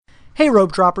Hey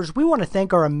Rope Droppers, we want to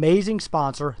thank our amazing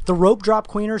sponsor, the Rope Drop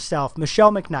Queen herself,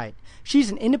 Michelle McKnight. She's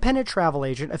an independent travel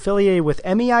agent affiliated with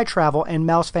MEI Travel and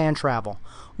Mouse Fan Travel.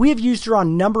 We have used her on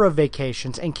a number of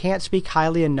vacations and can't speak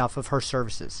highly enough of her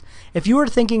services. If you are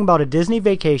thinking about a Disney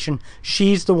vacation,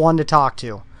 she's the one to talk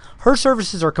to. Her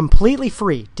services are completely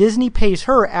free. Disney pays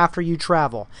her after you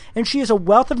travel, and she has a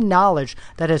wealth of knowledge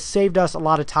that has saved us a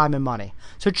lot of time and money.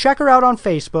 So check her out on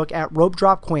Facebook at Rope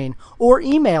Drop Queen or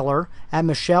email her at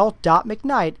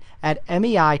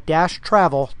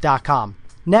michelle.mcknight@mei-travel.com.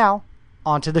 Now,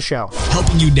 on to the show.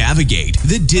 Helping you navigate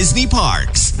the Disney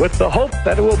parks with the hope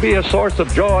that it will be a source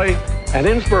of joy and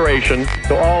inspiration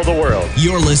to all the world.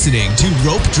 You're listening to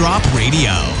Rope Drop Radio.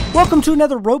 Welcome to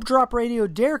another Rope Drop Radio.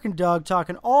 Derek and Doug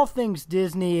talking all things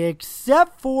Disney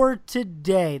except for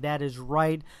today. That is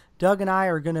right. Doug and I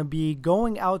are going to be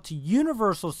going out to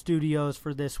Universal Studios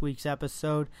for this week's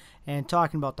episode and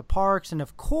talking about the parks and,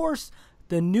 of course,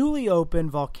 the newly opened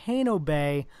Volcano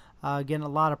Bay. Getting a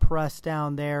lot of press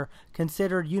down there.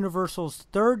 Considered Universal's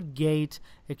third gate.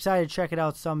 Excited to check it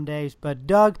out some days. But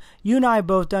Doug, you and I have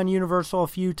both done Universal a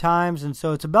few times, and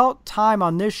so it's about time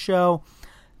on this show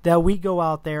that we go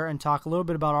out there and talk a little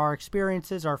bit about our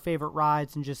experiences, our favorite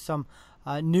rides, and just some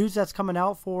news that's coming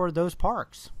out for those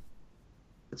parks.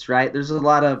 That's right. There's a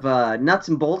lot of nuts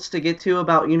and bolts to get to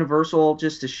about Universal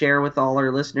just to share with all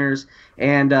our listeners.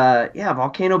 And,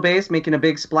 Volcano Bay is making a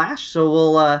big splash, so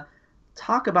we'll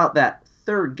talk about that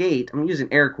third gate. I'm using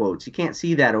air quotes. You can't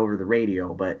see that over the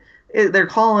radio, but they're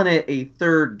calling it a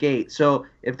third gate. So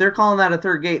if they're calling that a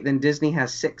third gate, then Disney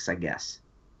has 6, I guess.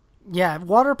 Yeah,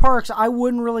 water parks, I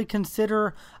wouldn't really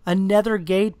consider another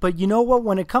gate, but you know what?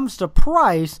 When it comes to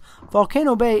price,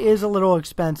 Volcano Bay is a little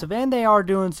expensive, and they are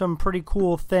doing some pretty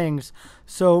cool things.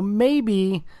 So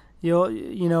maybe,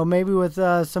 maybe with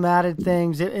some added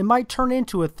things, it might turn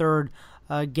into a third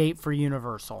gate for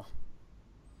Universal.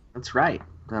 That's right.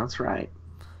 That's right.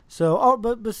 So,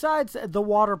 but besides the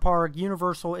water park,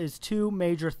 Universal is 2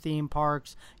 major theme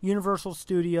parks, Universal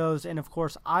Studios and, of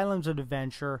course, Islands of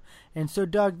Adventure. And so,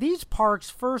 Doug, these parks,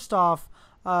 first off,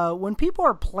 when people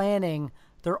are planning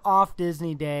their off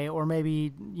Disney day or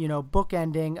maybe,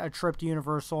 bookending a trip to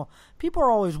Universal, people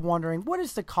are always wondering, what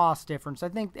is the cost difference? I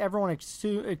think everyone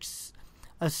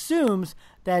assumes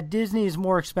that Disney is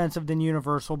more expensive than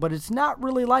Universal, but it's not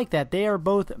really like that. They are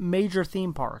both major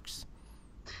theme parks.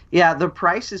 Yeah, the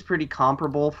price is pretty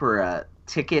comparable for a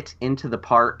ticket into the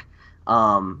park.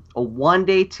 A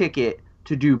one-day ticket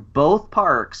to do both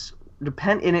parks,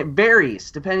 and it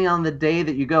varies depending on the day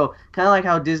that you go. Kind of like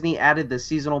how Disney added the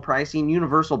seasonal pricing,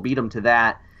 Universal beat them to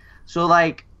that.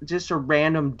 So, just a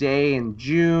random day in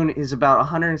June is about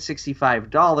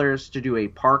 $165 to do a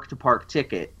park-to-park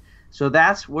ticket. So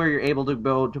that's where you're able to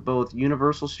go to both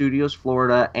Universal Studios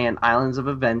Florida and Islands of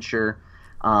Adventure,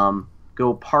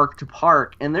 go park to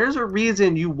park. And there's a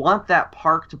reason you want that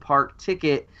park to park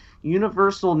ticket.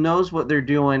 Universal knows what they're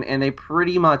doing, and they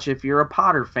pretty much, if you're a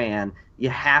Potter fan, you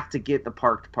have to get the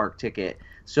park to park ticket.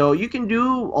 So you can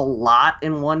do a lot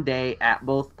in one day at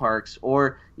both parks,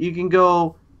 or you can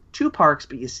go 2 parks,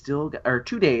 but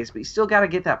 2 days, but you still got to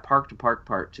get that park to park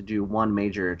part to do one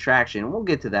major attraction. We'll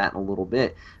get to that in a little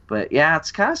bit. But yeah,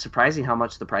 it's kind of surprising how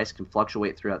much the price can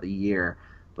fluctuate throughout the year.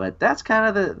 But that's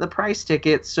kind of the price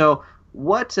ticket. So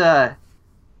what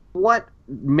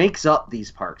makes up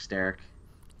these parks, Derek?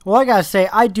 Well, I gotta say,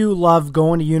 I do love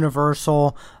going to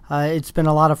Universal. It's been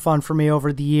a lot of fun for me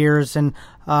over the years, and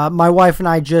my wife and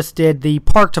I just did the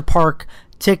park-to-park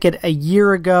ticket a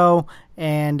year ago,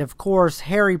 and of course,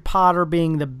 Harry Potter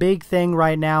being the big thing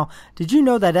right now. Did you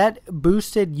know that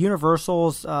boosted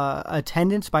Universal's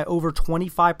attendance by over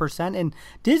 25%? And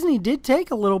Disney did take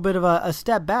a little bit of a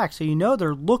step back, so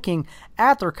they're looking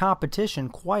at their competition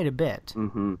quite a bit.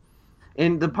 Mm-hmm.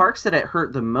 And the parks that it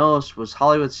hurt the most was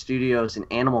Hollywood Studios and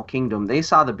Animal Kingdom. They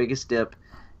saw the biggest dip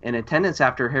in attendance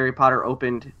after Harry Potter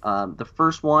opened. The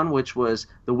first one, which was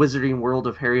the Wizarding World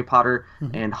of Harry Potter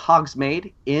and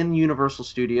Hogsmeade in Universal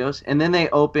Studios. And then they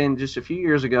opened just a few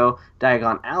years ago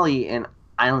Diagon Alley and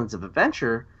Islands of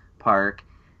Adventure Park.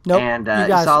 Nope, and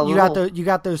you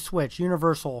got those switch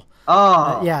Universal.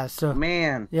 Oh, yeah. So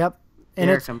man. Yep. And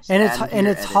it's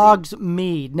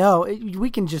Hogsmeade. No, we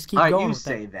can just keep going. You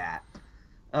say that.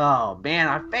 Oh man,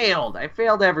 I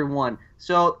failed everyone.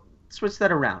 So switch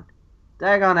that around.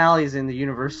 Diagon Alley is in the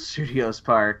Universal Studios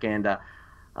Park, and the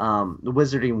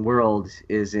Wizarding World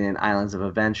is in Islands of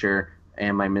Adventure,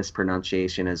 and my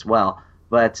mispronunciation as well.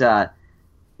 But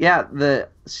the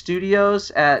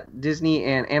studios at Disney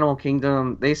and Animal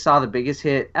Kingdom, they saw the biggest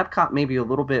hit. Epcot maybe a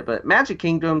little bit, but Magic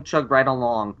Kingdom chugged right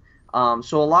along.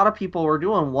 So a lot of people were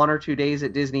doing 1 or 2 days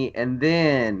at Disney and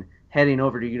then heading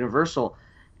over to Universal.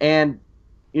 And,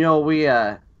 we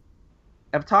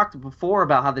I've talked before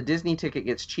about how the Disney ticket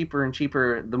gets cheaper and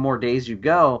cheaper the more days you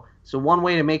go. So one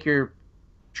way to make your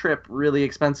trip really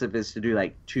expensive is to do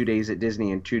like 2 days at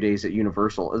Disney and 2 days at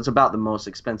Universal. It's about the most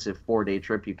expensive 4-day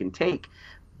trip you can take,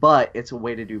 but it's a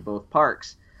way to do both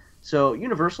parks. So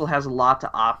Universal has a lot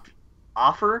to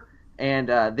offer, and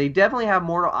they definitely have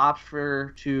more to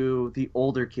offer to the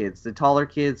older kids, the taller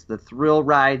kids, the thrill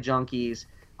ride junkies,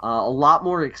 a lot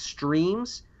more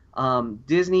extremes.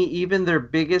 Disney, even their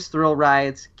biggest thrill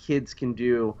rides, kids can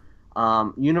do.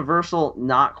 Universal,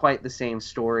 not quite the same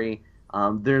story.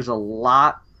 There's a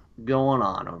lot going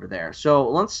on over there. So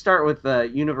let's start with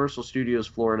Universal Studios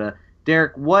Florida.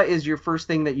 Derek, what is your first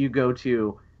thing that you go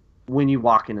to when you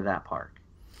walk into that park?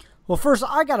 Well, first,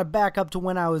 I got to back up to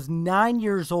when I was 9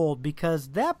 years old because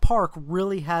that park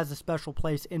really has a special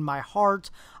place in my heart.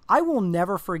 I will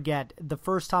never forget the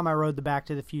first time I rode the Back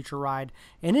to the Future ride,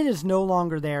 and it is no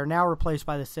longer there, now replaced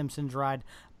by the Simpsons ride.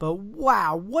 But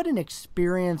wow, what an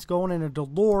experience going in a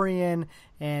DeLorean,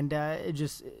 and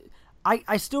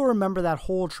I still remember that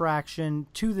whole attraction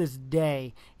to this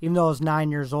day, even though I was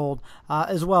 9 years old,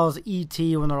 as well as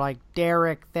E.T. when they're like,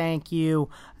 Derek, thank you.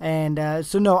 And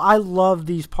so, no, I love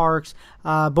these parks.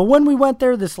 But when we went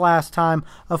there this last time,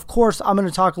 of course, I'm going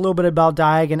to talk a little bit about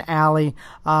Diagon Alley.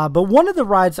 But one of the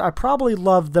rides I probably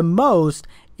love the most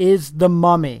is the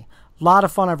Mummy. A lot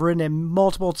of fun. I've ridden it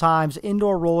multiple times.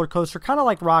 Indoor roller coaster, kind of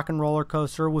like Rock and Roller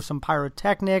Coaster with some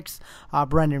pyrotechnics.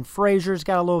 Brendan Fraser's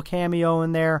got a little cameo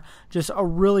in there. Just a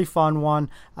really fun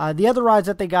one. The other rides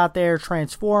that they got there,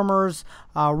 Transformers,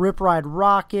 Rip Ride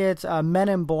Rocket, Men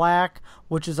in Black,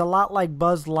 which is a lot like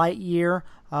Buzz Lightyear,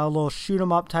 a little shoot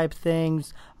 'em up type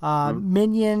things.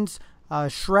 Minions.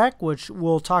 Shrek, which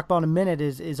we'll talk about in a minute,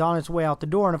 is on its way out the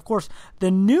door. And, of course,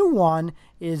 the new one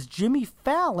is Jimmy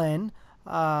Fallon.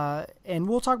 And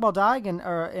we'll talk about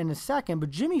Diagon in a second,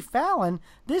 but Jimmy Fallon,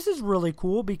 this is really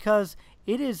cool because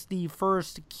it is the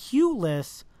first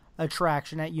queue-less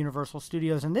attraction at Universal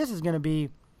Studios, and this is going to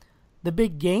be the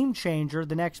big game changer,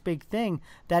 the next big thing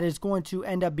that is going to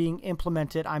end up being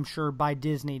implemented, I'm sure, by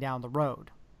Disney down the road.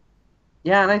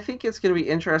 Yeah, and I think it's going to be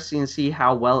interesting to see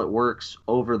how well it works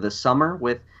over the summer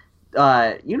with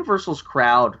Universal's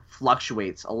crowd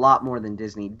fluctuates a lot more than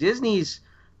Disney. Disney's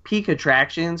peak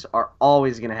attractions are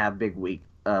always going to have big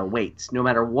waits. No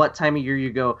matter what time of year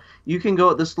you go, you can go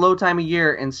at the slow time of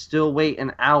year and still wait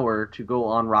an hour to go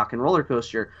on Rock and Roller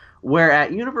Coaster. Where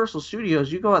at Universal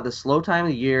Studios, you go at the slow time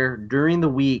of the year during the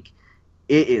week,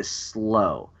 it is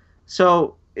slow.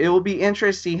 So it will be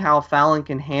interesting how Fallon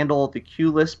can handle the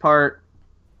queue-less part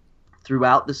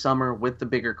throughout the summer with the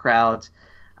bigger crowds.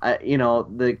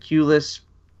 The queue-less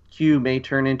queue may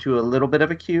turn into a little bit of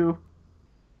a queue.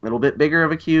 A little bit bigger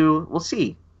of a queue. We'll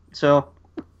see. So,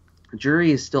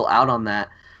 jury is still out on that.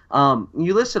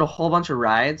 You listed a whole bunch of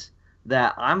rides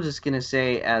that I'm just going to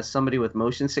say, as somebody with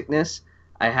motion sickness,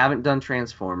 I haven't done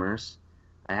Transformers.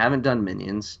 I haven't done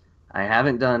Minions. I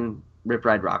haven't done Rip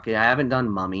Ride Rocket. I haven't done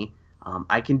Mummy.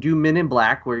 I can do Men in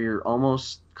Black, where you're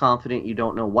almost confident you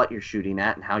don't know what you're shooting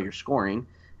at and how you're scoring.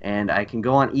 And I can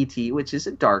go on E.T., which is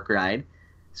a dark ride.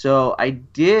 So, I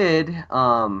did...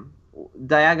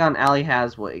 Diagon Alley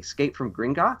has Escape from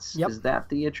Gringotts? Yep. Is that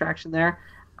the attraction there?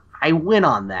 I went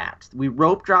on that. We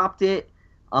rope dropped it.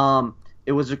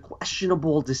 It was a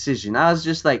questionable decision. I was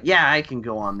just like, yeah, I can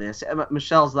go on this. And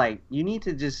Michelle's like, you need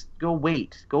to just go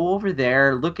wait. Go over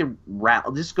there. Look at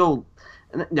just go.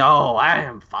 No, I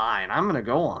am fine. I'm going to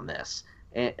go on this.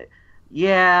 And,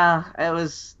 yeah, it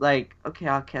was like, okay,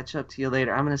 I'll catch up to you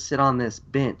later. I'm going to sit on this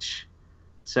bench.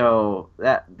 So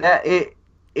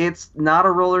it's not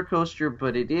a roller coaster,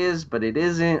 but it is, but it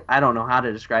isn't. I don't know how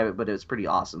to describe it, but it's pretty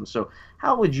awesome. So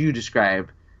how would you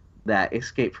describe that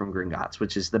Escape from Gringotts,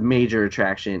 which is the major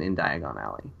attraction in Diagon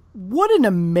Alley? What an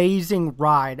amazing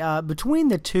ride. Between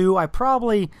the two, I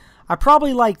probably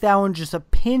like that one just a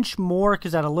pinch more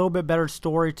because it had a little bit better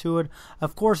story to it.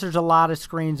 Of course, there's a lot of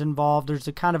screens involved. There's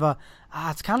a kind of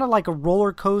it's kind of like a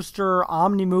roller coaster,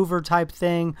 Omnimover type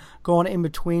thing going in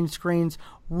between screens.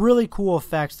 Really cool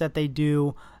effects that they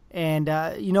do. And,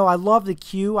 I love the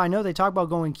queue. I know they talk about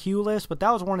going queue-less, but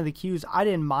that was one of the queues I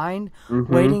didn't mind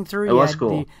waiting through. It was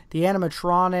cool. The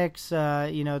animatronics,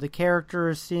 the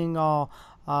characters, seeing all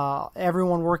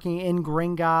everyone working in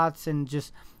Gringotts, and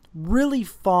just really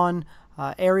fun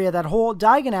area. That whole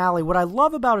Diagon Alley, what I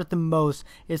love about it the most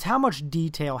is how much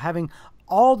detail, having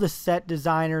all the set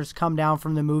designers come down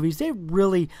from the movies. They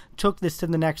really took this to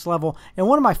the next level. And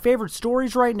one of my favorite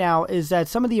stories right now is that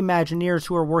some of the Imagineers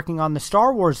who are working on the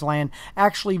Star Wars land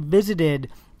actually visited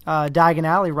Diagon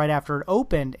Alley right after it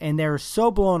opened, and they were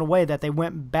so blown away that they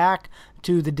went back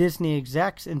to the Disney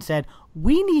execs and said,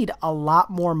 we need a lot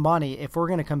more money if we're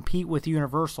going to compete with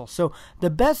Universal. So the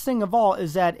best thing of all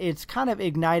is that it's kind of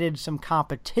ignited some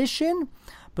competition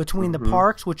between the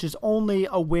parks, which is only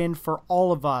a win for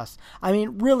all of us. I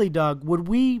mean, really, Doug, would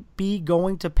we be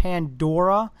going to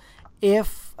Pandora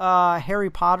if Harry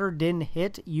Potter didn't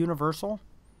hit Universal?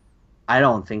 I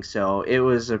don't think so. It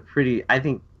was I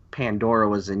think Pandora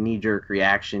was a knee-jerk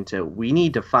reaction to, we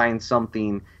need to find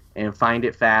something and find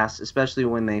it fast, especially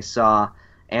when they saw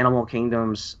Animal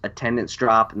Kingdom's attendance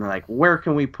drop, and they're like, where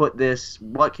can we put this?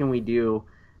 What can we do?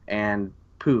 And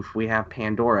poof, we have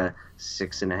Pandora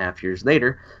 6.5 years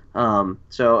later.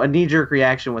 So a knee-jerk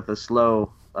reaction with a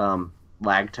slow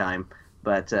lag time.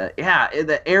 But yeah,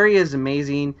 the area is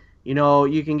amazing. You know,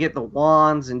 you can get the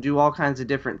wands and do all kinds of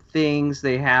different things.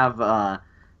 They have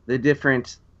the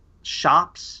different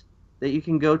shops that you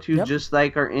can go to, just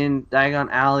like are in Diagon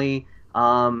Alley.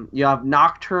 You have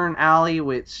Nocturne Alley,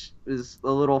 which is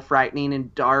a little frightening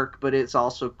and dark, but it's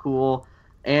also cool.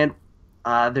 And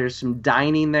there's some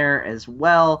dining there as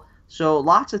well. So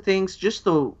lots of things. Just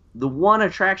the one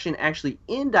attraction actually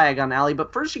in Diagon Alley.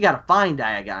 But first you got to find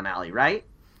Diagon Alley, right?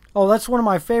 Oh, that's one of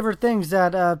my favorite things,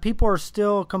 that people are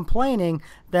still complaining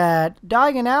that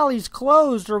Diagon Alley's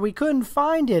closed or we couldn't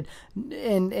find it.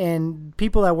 And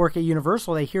people that work at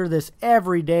Universal, they hear this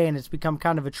every day, and it's become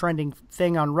kind of a trending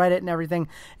thing on Reddit and everything.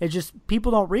 It's just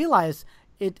people don't realize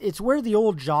it's where the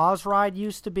old Jaws ride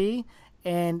used to be,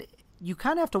 and you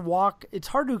kind of have to walk, it's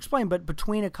hard to explain, but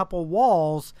between a couple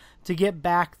walls to get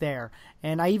back there.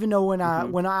 And I even know when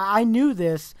I knew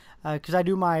this, because I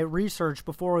do my research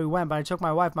before we went, but I took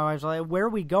my wife. My wife's like, where are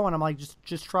we going? I'm like,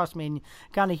 just trust me. And you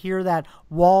kind of hear that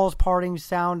walls parting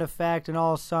sound effect, and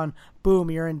all of a sudden, boom,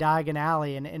 you're in Diagon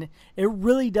Alley. And it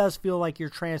really does feel like you're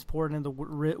transported into the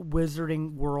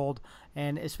wizarding world.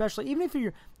 And especially, even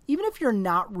if you're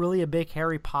not really a big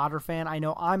Harry Potter fan, I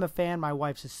know I'm a fan, my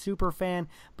wife's a super fan,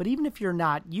 but even if you're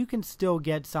not, you can still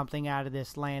get something out of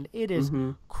this land. It is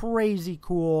crazy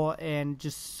cool and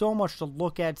just so much to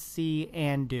look at, see,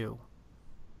 and do.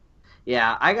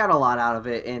 Yeah, I got a lot out of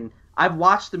it, and I've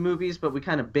watched the movies, but we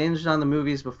kind of binged on the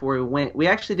movies before we went. We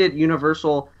actually did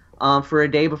Universal for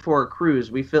a day before a cruise.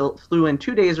 We flew in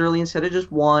 2 days early instead of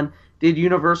just one, did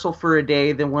Universal for a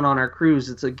day, then went on our cruise.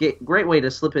 It's a great way to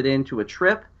slip it into a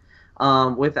trip.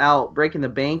 Without breaking the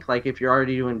bank, like if you're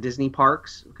already doing Disney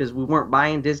parks, because we weren't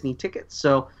buying Disney tickets.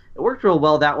 So it worked real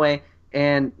well that way.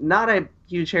 And not a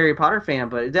huge Harry Potter fan,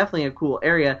 but definitely a cool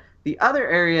area. The other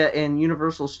area in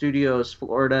Universal Studios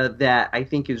Florida that I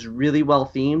think is really well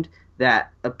themed,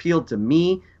 that appealed to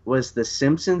me, was the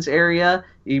Simpsons area.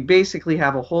 You basically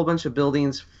have a whole bunch of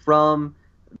buildings from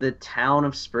the town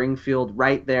of Springfield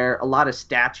right there. A lot of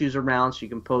statues around, so you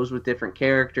can pose with different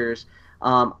characters.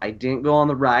 I didn't go on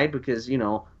the ride because, you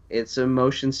know, it's a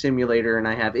motion simulator and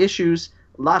I have issues,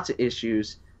 lots of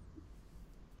issues,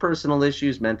 personal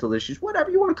issues, mental issues,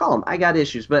 whatever you want to call them. I got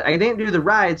issues, but I didn't do the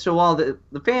ride, so while the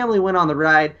family went on the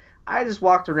ride, I just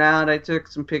walked around. I took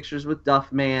some pictures with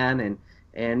Duff Man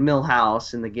and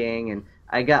Milhouse and the gang, and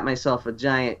I got myself a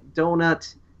giant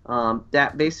donut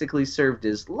that basically served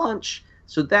as lunch.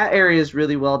 So that area is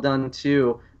really well done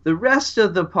too. The rest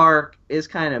of the park is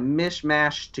kind of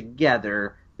mishmashed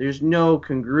together. There's no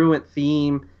congruent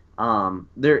theme.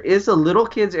 There is a little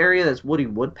kids area that's Woody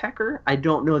Woodpecker. I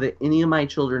don't know that any of my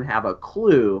children have a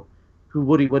clue who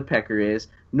Woody Woodpecker is,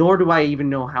 nor do I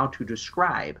even know how to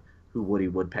describe who Woody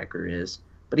Woodpecker is.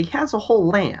 But he has a whole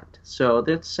land, so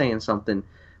that's saying something.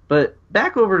 But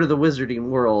back over to the Wizarding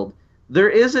World, there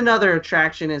is another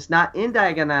attraction. It's not in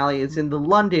Diagon Alley. It's in the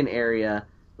London area.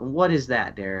 And what is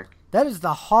that, Derek? That is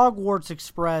the Hogwarts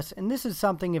Express, and this is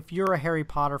something, if you're a Harry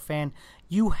Potter fan,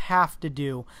 you have to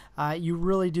do. You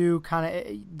really do kind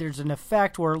of, there's an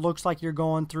effect where it looks like you're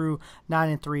going through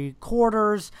 9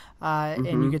 3/4, and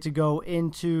you get to go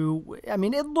into, I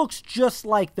mean, it looks just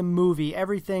like the movie,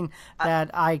 everything that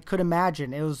I could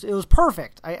imagine. It was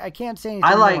perfect. I can't say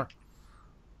anything more.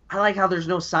 I like how there's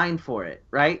no sign for it,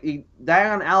 right?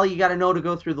 Diagon Alley, you got to know to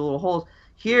go through the little holes.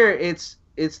 Here, it's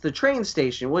the train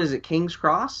station. What is it? King's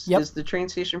Cross is the train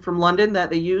station from London that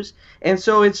they use. And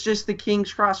so it's just the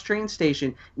King's Cross train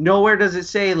station. Nowhere does it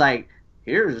say, like,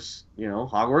 here's, you know,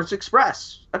 Hogwarts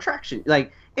Express attraction.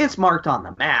 Like, it's marked on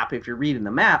the map if you're reading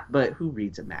the map, but who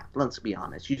reads a map? Let's be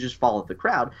honest. You just follow the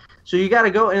crowd. So you got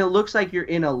to go, and it looks like you're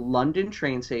in a London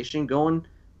train station going,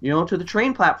 you know, to the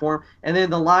train platform. And then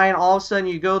the line, all of a sudden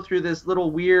you go through this little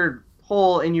weird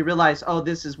hole and you realize, oh,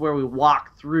 this is where we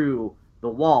walk through the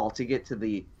wall to get to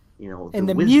the, and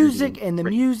the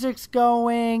music's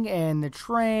going, and the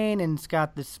train, and it's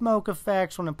got the smoke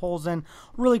effects when it pulls in.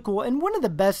 Really cool. And one of the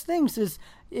best things is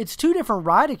it's two different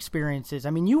ride experiences. I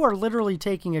mean, you are literally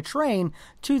taking a train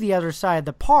to the other side of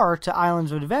the park to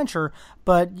Islands of Adventure,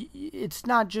 but it's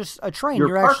not just a train.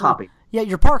 You're park actually hopping. Yeah,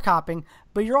 you're park hopping,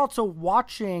 but you're also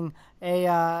watching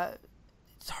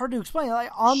it's hard to explain. Like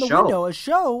on the window, a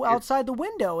show outside the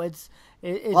window. It's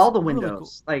all the really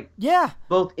windows, cool. Like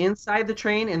both inside the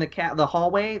train and the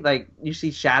hallway. Like you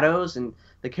see shadows and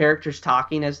the characters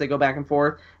talking as they go back and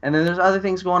forth, and then there's other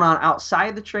things going on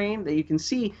outside the train that you can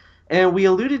see. And we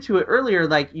alluded to it earlier.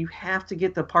 Like you have to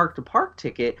get the park to park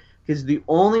ticket because the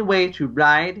only way to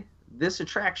ride this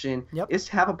attraction is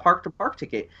to have a park to park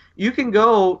ticket. You can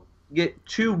go get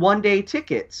 2 one-day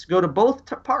tickets, go to both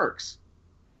parks.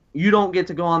 You don't get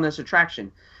to go on this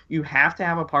attraction. You have to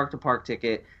have a park-to-park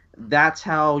ticket. That's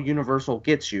how Universal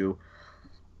gets you.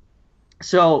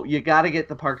 So you got to get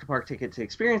the park-to-park ticket to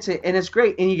experience it, and it's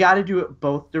great. And you got to do it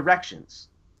both directions.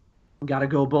 You got to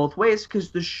go both ways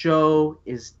because the show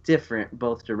is different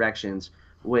both directions,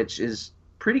 which is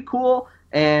pretty cool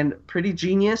and pretty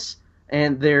genius.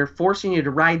 And they're forcing you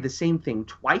to ride the same thing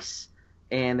twice,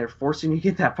 and they're forcing you to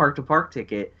get that park-to-park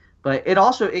ticket. But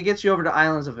it gets you over to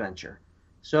Islands of Adventure.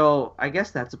 So I guess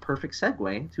that's a perfect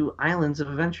segue to Islands of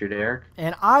Adventure, Derek.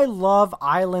 And I love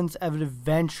Islands of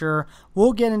Adventure.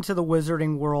 We'll get into the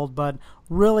Wizarding World, but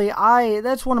really,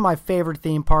 that's one of my favorite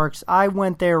theme parks. I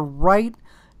went there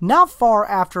not far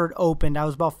after it opened. I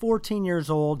was about 14 years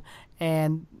old,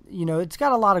 and it's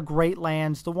got a lot of great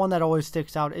lands. The one that always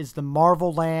sticks out is the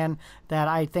Marvel Land that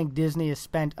I think Disney has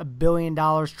spent $1 billion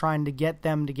trying to get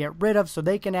them to get rid of so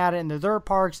they can add it into their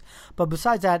parks. But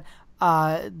besides that,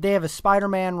 they have a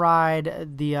Spider-Man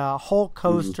ride, the Hulk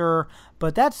coaster,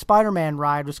 but that Spider-Man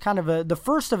ride was kind of the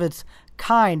first of its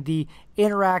kind, the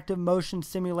interactive motion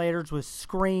simulators with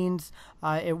screens.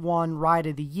 It won Ride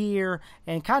of the Year,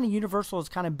 and kind of Universal has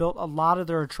kind of built a lot of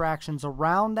their attractions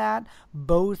around that.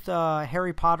 Both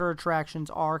Harry Potter attractions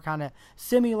are kind of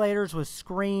simulators with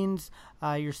screens.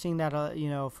 You're seeing that,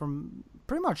 from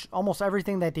pretty much almost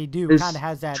everything that they do kind of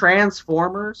has that.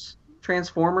 Transformers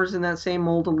in that same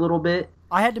mold a little bit.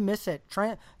 I had to miss it.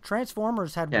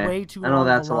 Transformers had way too long. I know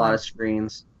that's a lot of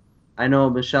screens. I know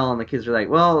Michelle and the kids are like,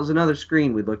 well, it was another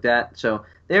screen we looked at. So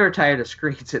they were tired of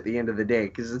screens at the end of the day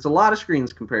because it's a lot of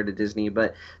screens compared to Disney.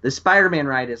 But the Spider-Man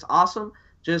ride is awesome.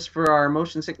 Just for our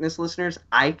motion sickness listeners,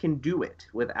 I can do it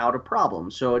without a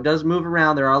problem. So it does move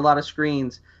around. There are a lot of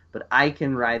screens, but I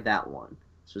can ride that one.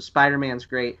 So Spider-Man's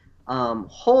great.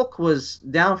 Hulk was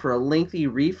down for a lengthy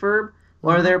refurb.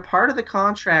 Or they're part of the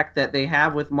contract that they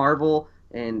have with Marvel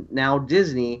and now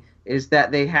Disney is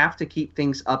that they have to keep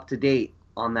things up to date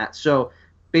on that. So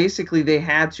basically they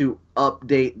had to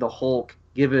update the Hulk,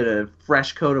 give it a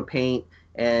fresh coat of paint,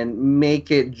 and make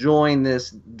it join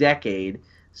this decade.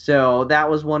 So that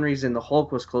was one reason the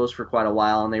Hulk was closed for quite a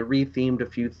while, and they rethemed a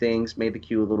few things, made the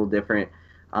queue a little different.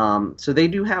 So they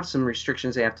do have some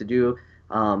restrictions they have to do,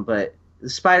 but the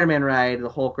Spider-Man ride, the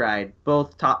Hulk ride,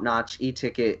 both top-notch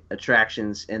e-ticket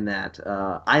attractions in that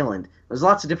island. There's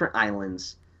lots of different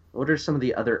islands. What are some of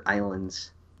the other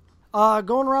islands?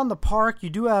 Going around the park,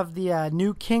 you do have the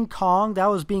new King Kong. That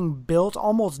was being built,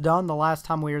 almost done the last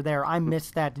time we were there. I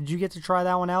missed that. Did you get to try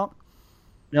that one out?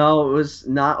 No, it was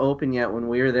not open yet when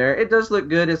we were there. It does look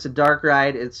good. It's a dark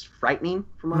ride. It's frightening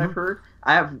from what I've heard.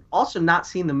 I have also not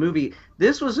seen the movie.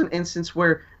 This was an instance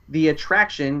where the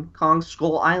attraction, Kong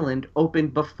Skull Island,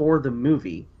 opened before the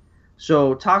movie.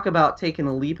 So talk about taking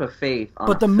a leap of faith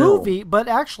on movie, but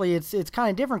actually it's kind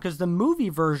of different because the movie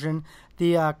version,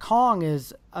 the Kong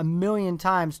is 1,000,000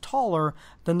 times taller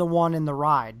than the one in the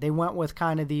ride. They went with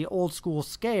kind of the old school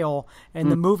scale,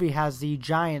 and the movie has the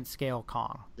giant scale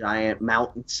Kong. Giant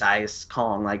mountain-sized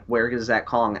Kong. Like, where does that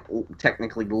Kong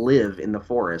technically live in the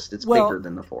forest? It's bigger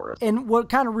than the forest. And what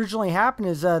kind of originally happened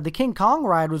is the King Kong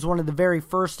ride was one of the very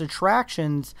first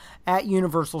attractions at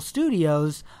Universal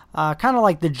Studios, kind of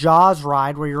like the Jaws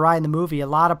ride where you're riding the movie. A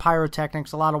lot of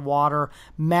pyrotechnics, a lot of water,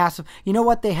 massive. You know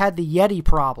what? They had the Yeti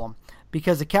problem,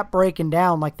 because it kept breaking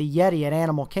down like the Yeti at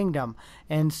Animal Kingdom.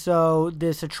 And so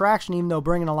this attraction, even though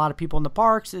bringing a lot of people in the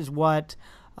parks, is what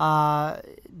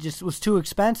just was too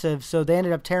expensive. So they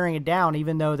ended up tearing it down,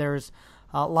 even though there's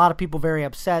a lot of people very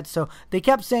upset. So they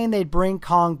kept saying they'd bring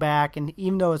Kong back, and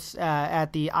even though it's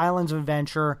at the Islands of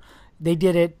Adventure, they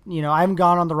did it. I haven't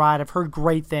gone on the ride. I've heard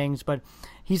great things, but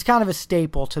he's kind of a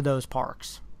staple to those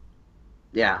parks.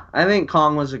 Yeah, I think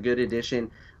Kong was a good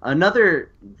addition.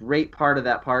 Another great part of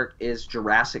that park is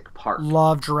Jurassic Park.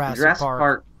 Love Jurassic Park. Jurassic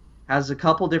Park has a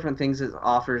couple different things it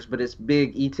offers, but its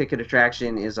big e-ticket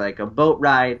attraction is like a boat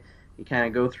ride You kind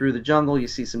of go through the jungle, you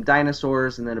see some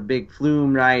dinosaurs, and then a big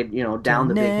flume ride, down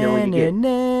the big hill. You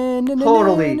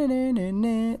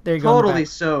get totally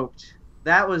soaked.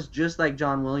 That was just like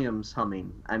John Williams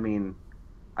humming. I mean,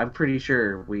 I'm pretty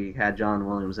sure we had John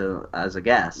Williams as a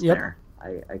guest there.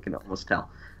 I can almost tell.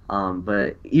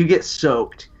 But you get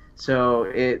soaked. So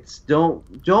it's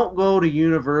don't go to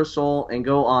Universal and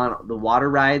go on the water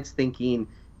rides thinking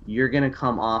you're going to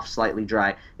come off slightly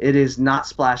dry. It is not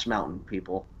Splash Mountain,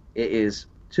 people. It is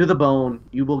to the bone.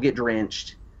 You will get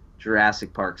drenched,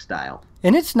 Jurassic Park style.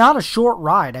 And it's not a short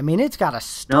ride. I mean, it's got a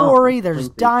story. There's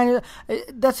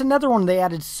That's another one. They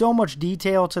added so much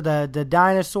detail to the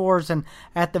dinosaurs. And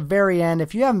at the very end,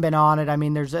 if you haven't been on it, I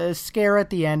mean, there's a scare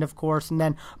at the end, of course, and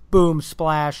then boom,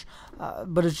 splash.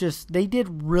 But it's just, they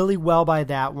did really well by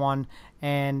that one.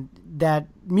 And that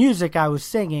music I was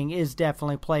singing is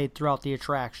definitely played throughout the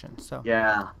attraction. So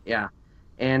yeah.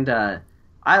 And I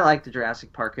like the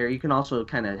Jurassic Park area. You can also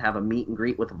kind of have a meet and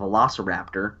greet with a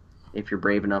Velociraptor if you're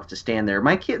brave enough to stand there.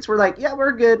 My kids were like, yeah,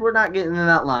 we're good. We're not getting in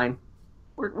that line.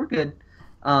 We're good.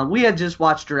 We had just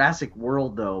watched Jurassic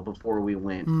World, though, before we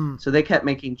went. So they kept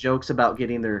making jokes about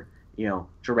getting their,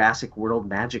 Jurassic World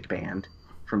magic band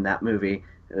from that movie.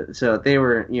 So they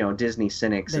were, Disney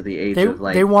cynics of the age of,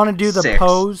 like, they want to do the 6.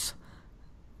 pose,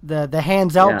 the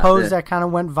hands-out pose that kind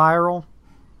of went viral.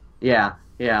 Yeah,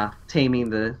 taming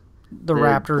the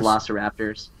raptors.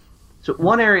 Velociraptors. So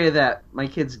one area that my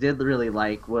kids did really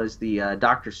like was the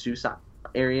Dr. Seuss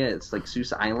area. It's like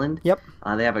Seuss Island. Yep.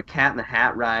 They have a Cat in the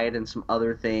Hat ride and some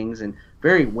other things, and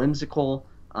very whimsical.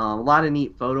 A lot of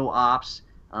neat photo ops.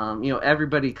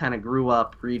 Everybody kind of grew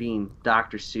up reading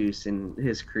Dr. Seuss and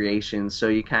his creations, so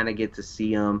you kind of get to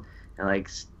see them, and like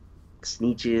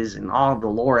Sneetches and all the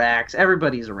Lorax.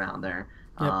 Everybody's around there.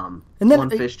 Yep. And then 1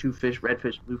 fish, 2 fish, red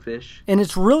fish, blue fish. And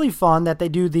it's really fun that they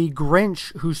do the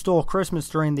Grinch Who Stole Christmas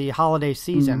during the holiday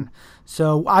season.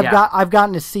 So I've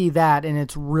gotten to see that, and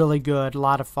it's really good. A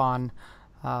lot of fun.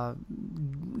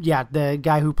 The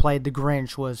guy who played the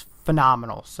Grinch was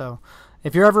phenomenal. So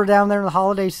if you're ever down there in the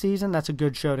holiday season, that's a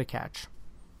good show to catch.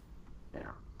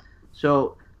 Yeah.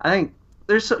 So I think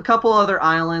there's a couple other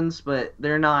islands, but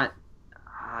they're not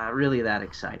really that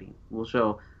exciting.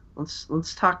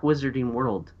 Let's talk Wizarding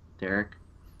World, Derek.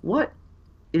 What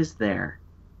is there?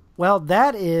 Well,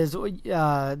 that is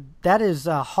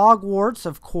Hogwarts,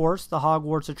 of course, the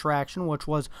Hogwarts attraction, which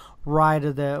was ride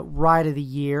of the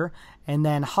year, and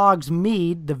then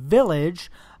Hogsmeade, the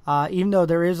village. Even though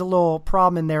there is a little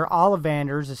problem in there,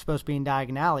 Ollivanders is supposed to be in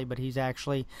Diagon Alley, but he's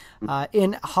actually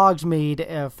in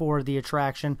Hogsmeade for the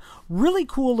attraction. Really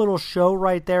cool little show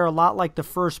right there, a lot like the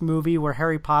first movie where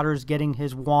Harry Potter's getting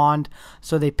his wand.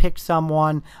 So they picked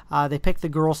someone. They picked the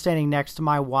girl standing next to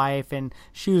my wife, and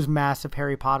she was a massive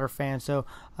Harry Potter fan, so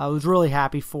I was really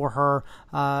happy for her.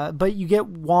 But you get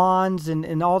wands,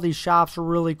 and all these shops are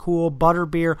really cool.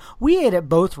 Butterbeer. We ate at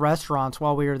both restaurants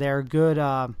while we were there. Good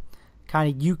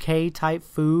kind of UK type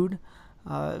food.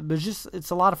 But it's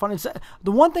a lot of fun. It's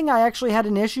the one thing I actually had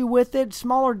an issue with it,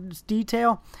 smaller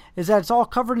detail, is that it's all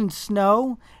covered in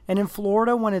snow, and in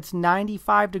Florida when it's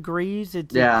 95 degrees,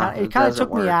 it kind of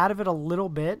took me out of it a little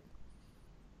bit.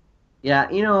 Yeah,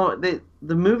 the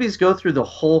movies go through the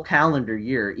whole calendar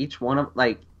year. Each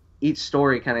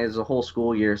story kind of is a whole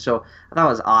school year. So I thought it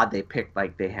was odd they picked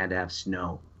they had to have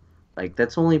snow.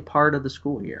 That's only part of the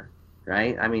school year.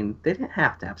 Right? I mean, they didn't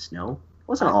have to have snow. It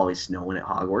wasn't always snowing at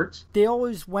Hogwarts. They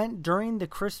always went during the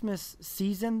Christmas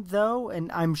season, though,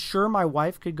 and I'm sure my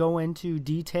wife could go into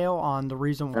detail on the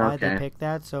reason why they picked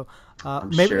that. So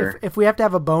maybe if we have to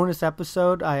have a bonus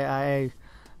episode, I'm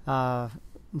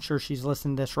sure she's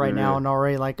listening to this right now and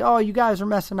already oh, you guys are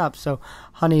messing up. So,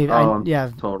 honey,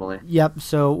 totally. Yep.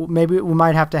 So maybe we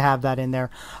might have to have that in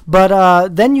there. But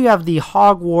then you have the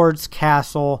Hogwarts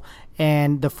Castle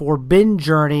and the Forbidden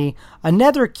Journey,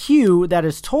 another queue that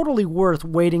is totally worth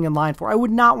waiting in line for. I would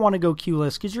not want to go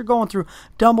queueless because you're going through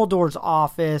Dumbledore's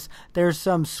office. There's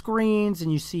some screens,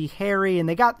 and you see Harry, and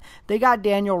they got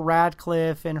Daniel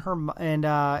Radcliffe and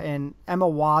Emma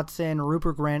Watson,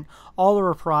 Rupert Grint, all to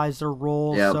reprise their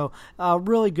roles. Yep. So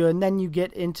really good. And then you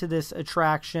get into this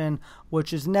attraction,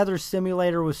 which is another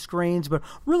simulator with screens, but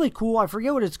really cool. I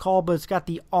forget what it's called, but it's got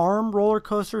the arm roller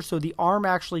coaster, so the arm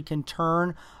actually can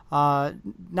turn.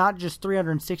 Not just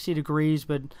 360 degrees,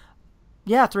 but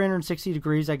 360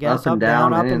 degrees, I guess. Up and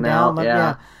down.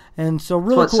 Yeah. And so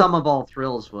really That's what Sum of All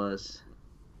Thrills was.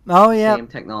 Oh, yeah. Same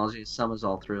technology as Sum of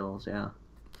All Thrills, yeah.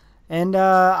 And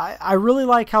I really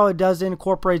like how it does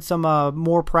incorporate some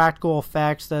more practical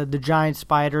effects, the giant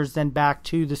spiders, then back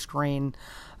to the screen.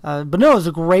 But no, it was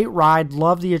a great ride.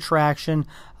 Love the attraction.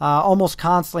 Almost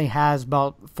constantly has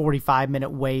about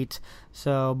 45-minute wait.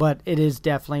 So, but it is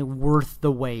definitely worth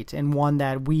the wait, and one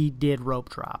that we did rope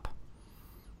drop.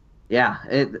 Yeah,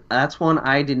 that's one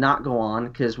I did not go on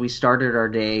because we started our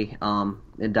day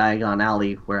in Diagon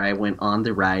Alley where I went on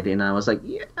the ride, and I was like,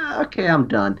 yeah, okay, I'm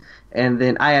done. And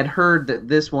then I had heard that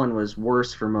this one was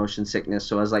worse for motion sickness,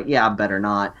 so I was like, yeah, I better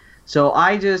not. So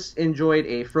I just enjoyed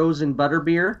a frozen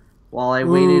butterbeer while I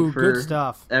waited for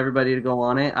everybody to go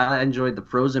on it. I enjoyed the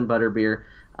frozen butterbeer.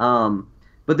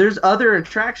 But there's other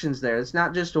attractions there. It's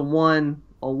not just a one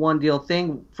deal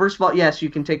thing. First of all, yes, you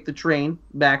can take the train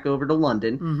back over to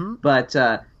London, but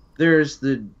there's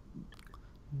the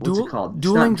what's it called?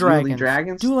 Dueling Dragons. Dueling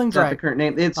Dragons. Is that the current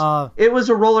name? It was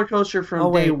a roller coaster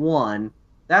from day one.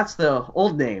 That's the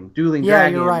old name, Dueling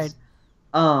Dragons. Yeah, you're right.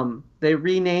 They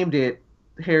renamed it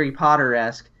Harry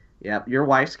Potter-esque. Yep, your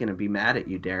wife's gonna be mad at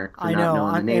you, Derek, for not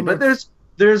knowing the name. But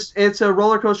it's a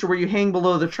roller coaster where you hang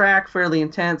below the track, fairly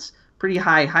intense. Pretty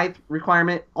high height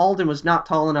requirement. Alden was not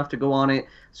tall enough to go on it,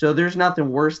 so there's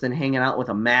nothing worse than hanging out with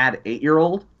a mad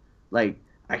 8-year-old. Like,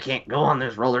 I can't go on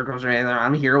this roller coaster.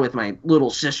 I'm here with my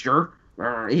little sister.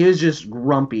 He was just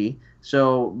grumpy.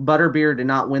 So Butterbeer did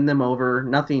not win them over.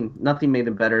 Nothing made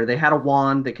them better. They had a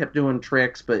wand. They kept doing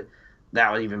tricks, but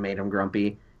that even made them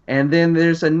grumpy. And then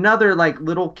there's another like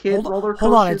little kid roller coaster.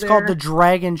 Hold on, it's called the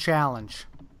Dragon Challenge.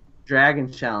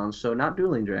 Dragon Challenge. So not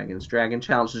Dueling Dragons. Dragon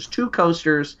Challenge. There's 2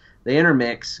 coasters. They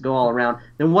intermix, go all around.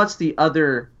 Then what's the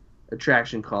other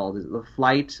attraction called? Is it the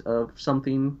Flight of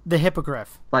something? The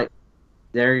Hippogriff. Flight.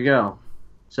 There you go.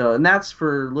 So, and that's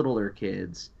for littler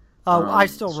kids. Oh, I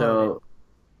still rode it.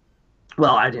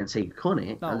 Well, I didn't say you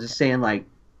couldn't. I'm just saying like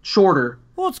shorter.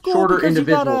 Well, it's cool shorter because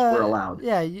individuals were allowed.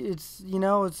 Yeah, it's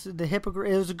the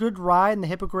Hippogriff. It was a good ride, and the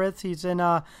Hippogriff. He's in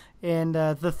the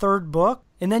 3rd book,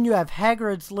 and then you have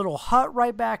Hagrid's little hut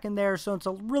right back in there. So it's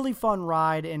a really fun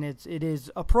ride, and it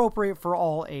is appropriate for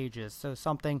all ages. So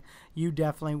something you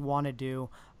definitely want to do.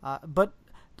 But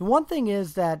the one thing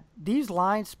is that these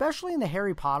lines, especially in the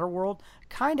Harry Potter world,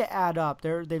 kind of add up.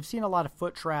 They've seen a lot of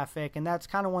foot traffic, and that's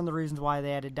kind of one of the reasons why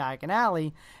they added Diagon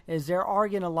Alley, is there are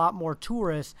getting a lot more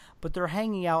tourists, but they're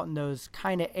hanging out in those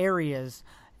kind of areas.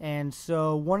 And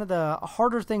so one of the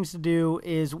harder things to do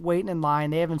is waiting in line.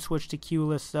 They haven't switched to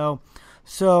queueless,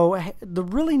 so the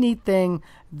really neat thing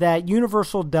that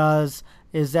Universal does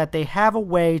is that they have a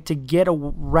way to get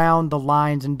around the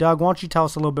lines. And Doug, why don't you tell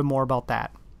us a little bit more about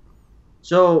that?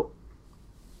 So,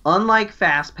 unlike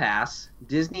Fast Pass,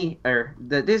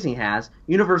 that Disney has,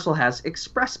 Universal has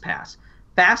Express Pass.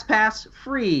 Fast Pass,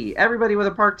 free. Everybody with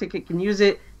a park ticket can use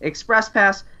it. Express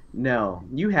Pass, no.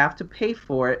 You have to pay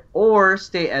for it or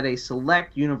stay at a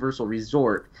select Universal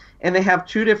resort. And they have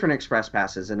 2 different Express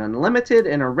Passes, an unlimited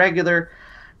and a regular.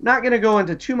 Not going to go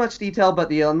into too much detail, but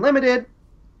the unlimited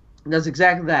does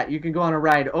exactly that. You can go on a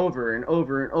ride over and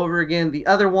over and over again. The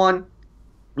other one,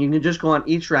 you can just go on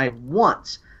each ride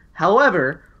once.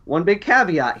 However, one big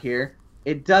caveat here,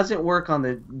 it doesn't work on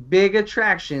the big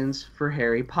attractions for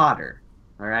Harry Potter.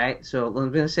 All right? So I'm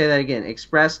going to say that again.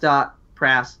 Express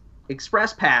Pass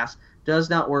does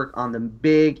not work on the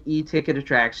big e-ticket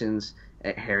attractions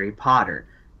at Harry Potter.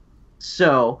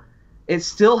 So it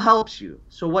still helps you.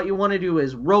 So what you want to do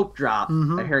is rope drop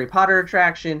a Harry Potter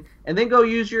attraction and then go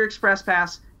use your Express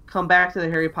Pass, come back to the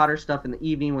Harry Potter stuff in the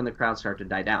evening when the crowds start to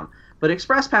die down. But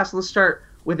Express Pass, let's start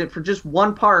with it for just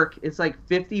one park. It's like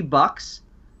 $50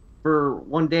 for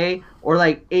one day or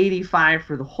like $85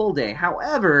 for the whole day.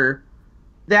 However,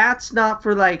 that's not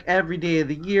for like every day of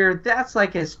the year. That's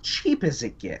like as cheap as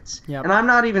it gets. Yep. And I'm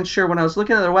not even sure, when I was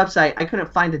looking at their website, I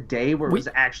couldn't find a day where it was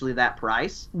actually that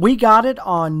price. We got it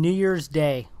on New Year's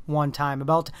Day one time.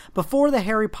 Before the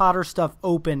Harry Potter stuff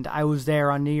opened, I was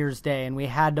there on New Year's Day, and we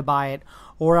had to buy it,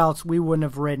 or else we wouldn't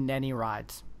have ridden any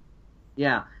rides.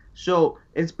 Yeah. So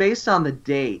it's based on the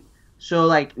date. So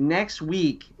like next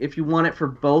week, if you want it for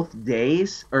both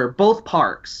days or both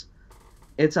parks,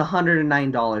 it's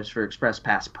 $109 for Express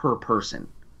Pass per person.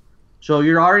 So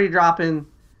you're already dropping,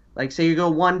 like say you go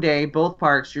one day, both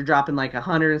parks, you're dropping like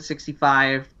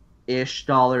 $165-ish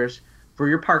for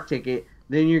your park ticket.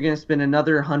 Then you're going to spend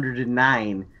another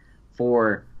 $109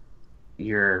 for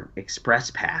your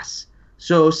Express Pass.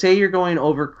 So say you're going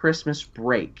over Christmas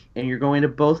break and you're going to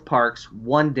both parks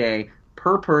one day,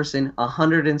 per person,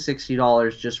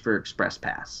 $160 just for Express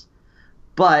Pass.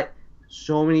 But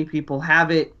so many people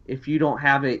have it. If you don't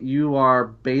have it, you are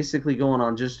basically going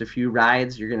on just a few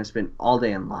rides. You're going to spend all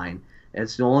day in line.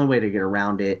 It's the only way to get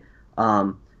around it.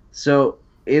 So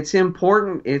it's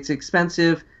important. It's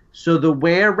expensive. So the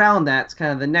way around that's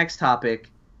kind of the next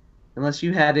topic Unless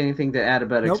you had anything to add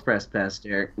about Nope. Express Pass,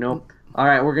 Derek. Nope. All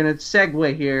right, we're going to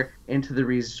segue here into the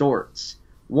resorts.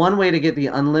 One way to get the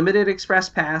unlimited Express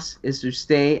Pass is to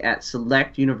stay at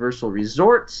select Universal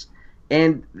resorts,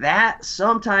 and that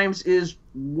sometimes is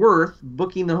worth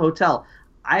booking the hotel.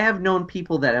 I have known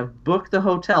people that have booked the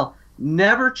hotel,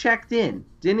 never checked in,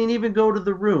 didn't even go to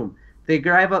the room. They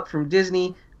drive up from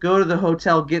Disney, go to the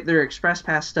hotel, get their Express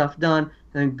Pass stuff done, and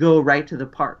then go right to the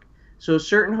park. So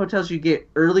certain hotels you get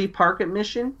early park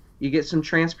admission, you get some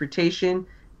transportation,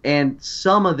 and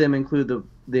some of them include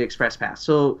the Express Pass.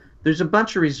 So there's a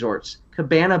bunch of resorts.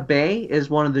 Cabana Bay is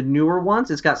one of the newer ones.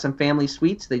 It's got some family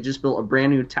suites. They just built a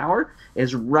brand new tower.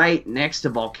 It's right next to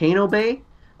Volcano Bay.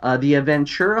 The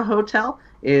Aventura Hotel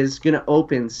is going to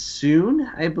open soon,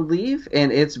 I believe,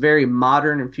 and it's very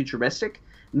modern and futuristic.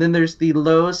 And then there's the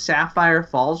Loews Sapphire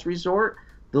Falls Resort,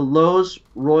 the Loews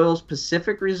Royals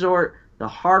Pacific Resort, the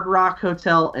Hard Rock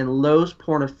Hotel, and Loews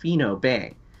Portofino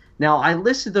Bay. Now, I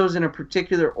listed those in a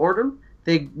particular order.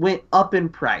 They went up in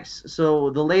price. So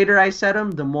the later I said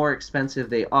them, the more expensive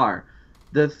they are.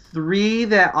 The three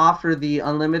that offer the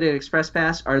unlimited Express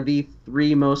Pass are the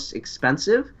three most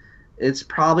expensive. It's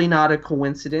probably not a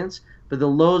coincidence, but the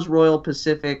Loews Royal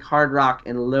Pacific, Hard Rock,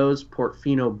 and Loews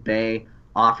Portofino Bay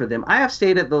offer them. I have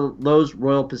stayed at the Loews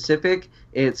Royal Pacific.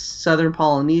 It's Southern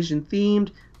Polynesian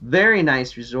themed. Very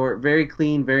nice resort, very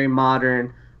clean, very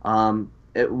modern.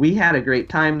 We had a great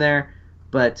time there,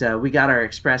 but we got our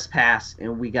Express Pass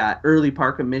and we got early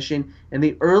park admission. And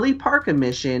the early park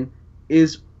admission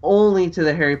is only to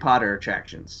the Harry Potter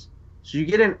attractions. So you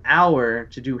get an hour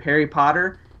to do Harry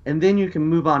Potter, and then you can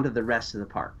move on to the rest of the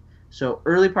park. So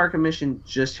early park admission,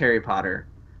 just Harry Potter.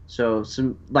 So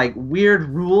some like weird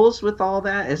rules with all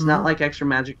that. It's not like Extra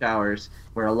Magic Hours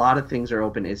where a lot of things are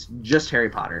open. It's just Harry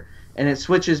Potter. And it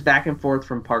switches back and forth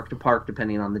from park to park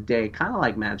depending on the day, kind of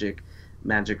like magical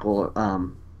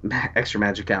Extra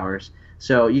Magic Hours.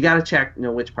 So you got to check,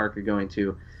 which park you're going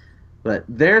to. But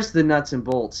there's the nuts and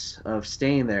bolts of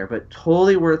staying there. But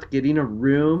totally worth getting a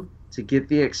room to get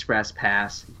the Express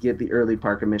Pass, get the early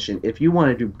park admission. If you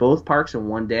want to do both parks in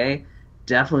one day,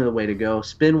 definitely the way to go.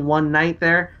 Spend one night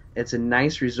there. It's a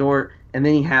nice resort, and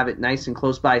then you have it nice and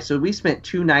close by. So we spent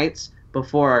 2 nights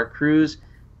before our cruise.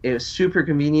 It was super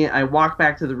convenient. I walked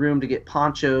back to the room to get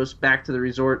ponchos back to the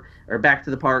resort or back to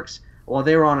the parks while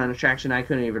they were on an attraction I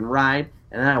couldn't even ride,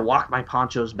 and then I walked my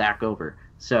ponchos back over.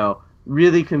 So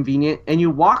really convenient, and you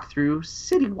walk through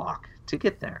City Walk to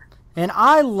get there. And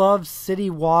I love City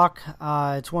Walk.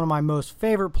 It's one of my most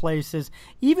favorite places.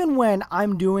 Even when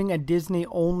I'm doing a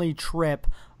Disney-only trip,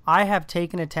 I have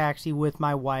taken a taxi with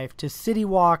my wife to City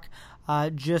Walk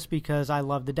just because I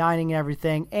love the dining and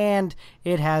everything. And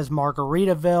it has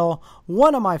Margaritaville,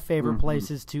 one of my favorite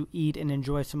places to eat and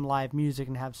enjoy some live music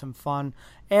and have some fun.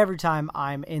 Every time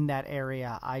I'm in that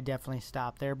area, I definitely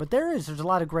stop there. But there's a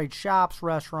lot of great shops,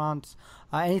 restaurants.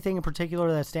 Anything in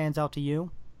particular that stands out to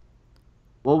you?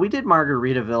 Well, we did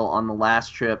Margaritaville on the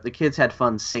last trip. The kids had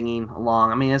fun singing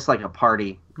along. I mean, it's like a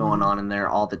party going on in there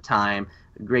all the time.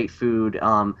 Great food.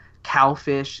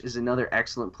 Cowfish is another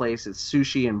excellent place. It's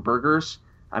sushi and burgers.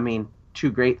 I mean, 2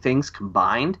 great things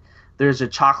combined. There's a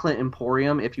chocolate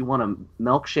emporium if you want a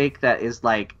milkshake that is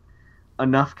like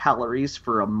enough calories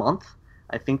for a month.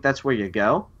 I think that's where you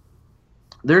go.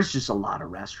 There's just a lot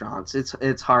of restaurants.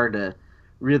 It's hard to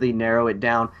really narrow it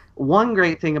down. One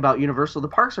great thing about Universal, the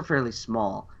parks are fairly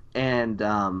small, and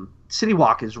City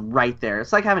Walk is right there.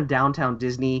 It's like having downtown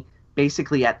Disney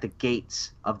basically at the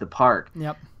gates of the park.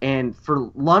 Yep. And for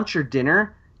lunch or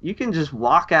dinner, you can just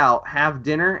walk out, have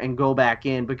dinner, and go back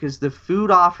in because the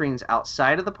food offerings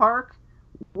outside of the park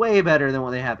way better than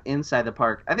what they have inside the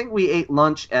park. I think we ate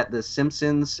lunch at the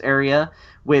Simpsons area,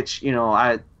 which,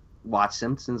 I watched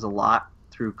Simpsons a lot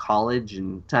through college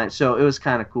and time, so it was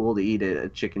kind of cool to eat at a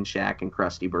Chicken Shack and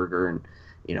Krusty Burger, and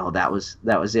that was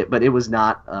it. But it was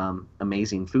not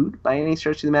amazing food by any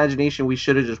stretch of the imagination. We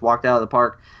should have just walked out of the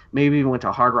park, maybe even went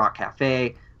to Hard Rock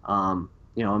Cafe. I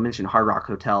mentioned Hard Rock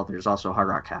Hotel. There's also Hard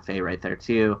Rock Cafe right there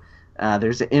too.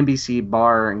 There's an NBC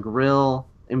Bar and Grill,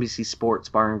 NBC Sports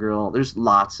Bar and Grill. There's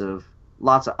lots of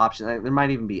options. There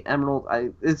might even be Emerald.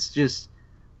 It's just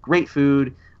great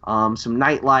food. Some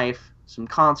nightlife, some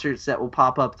concerts that will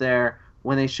pop up there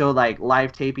when they show like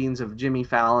live tapings of Jimmy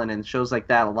Fallon and shows like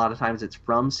that. A lot of times it's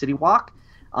from City Walk.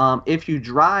 If you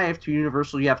drive to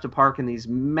Universal, you have to park in these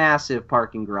massive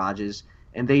parking garages,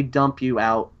 and they dump you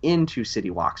out into City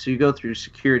Walk. So you go through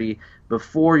security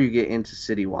before you get into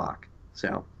City Walk.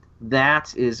 So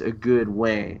that is a good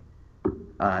way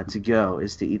to go,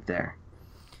 is to eat there.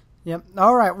 Yep.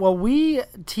 All right. Well, we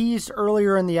teased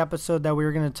earlier in the episode that we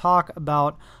were going to talk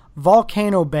about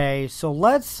Volcano Bay. So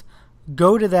let's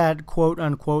go to that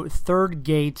quote-unquote third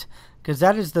gate, because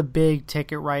that is the big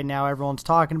ticket right now. Everyone's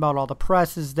talking about, all the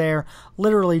press is there,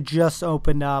 literally just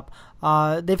opened up.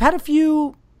 They've had a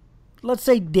few, let's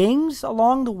say, dings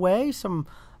along the way, some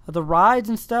of the rides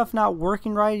and stuff not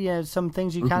working right, some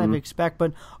things you kind of expect,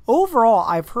 but overall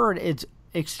I've heard it's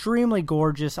extremely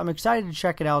gorgeous. I'm excited to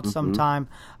check it out sometime.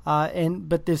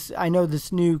 But I know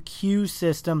this new queue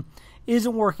system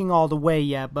isn't working all the way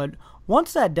yet, but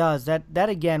once that does, that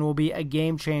again will be a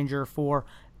game changer for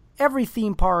every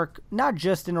theme park, not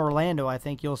just in Orlando. I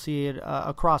think you'll see it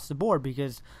across the board,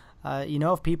 because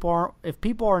if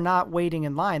people are not waiting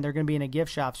in line, they're going to be in a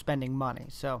gift shop spending money.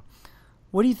 So,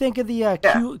 what do you think of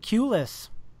the queue list?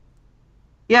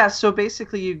 Yeah, so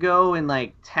basically you go and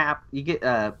tap. You get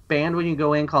a band when you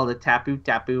go in called a tapu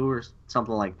tapu or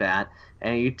something like that,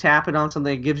 and you tap it on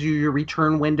something. It gives you your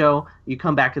return window. You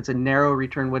come back, it's a narrow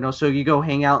return window. So you go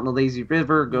hang out in the lazy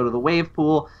river, go to the wave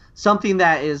pool, something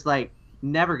that is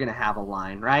never going to have a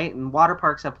line, right? And water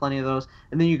parks have plenty of those.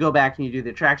 And then you go back and you do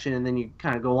the attraction, and then you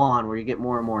kind of go on where you get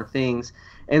more and more things.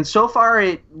 And so far,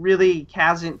 it really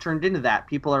hasn't turned into that.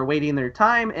 People are waiting their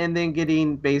time and then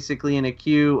getting basically in a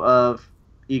queue of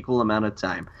equal amount of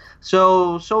time.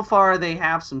 So far, they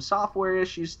have some software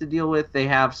issues to deal with. They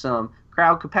have some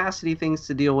crowd capacity things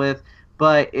to deal with.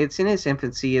 But it's in its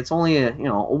infancy. It's only a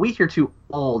week or two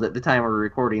old at the time we're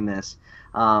recording this.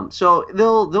 So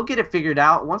they'll get it figured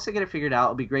out. Once they get it figured out,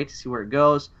 it'll be great to see where it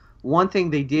goes. One thing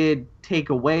they did take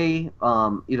away,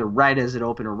 either right as it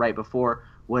opened or right before,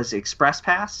 was Express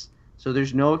Pass. So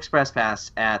there's no Express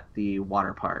Pass at the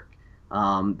water park.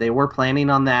 They were planning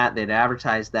on that. They'd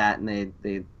advertised that, and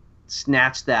they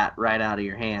snatched that right out of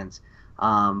your hands.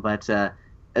 But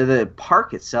the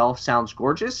park itself sounds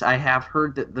gorgeous. I have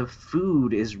heard that the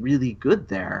food is really good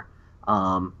there.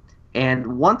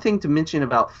 And one thing to mention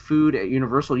about food at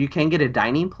Universal, you can get a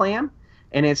dining plan,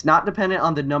 and it's not dependent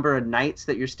on the number of nights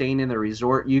that you're staying in the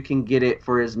resort. You can get it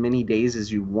for as many days as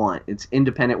you want. It's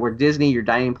independent. Where Disney, your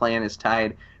dining plan is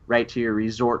tied right to your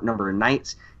resort number of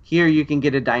nights. Here you can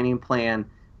get a dining plan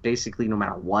basically no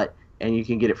matter what, and you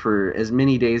can get it for as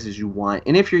many days as you want.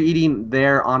 And if you're eating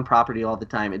there on property all the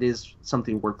time, it is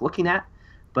something worth looking at.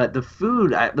 But the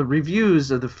food, the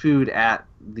reviews of the food at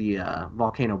the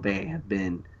Volcano Bay have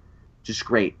been just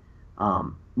great.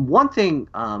 One thing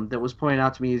that was pointed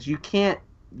out to me is you can't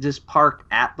just park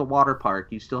at the water park.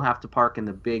 You still have to park in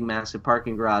the big, massive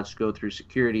parking garage, go through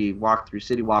security, walk through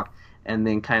City Walk, and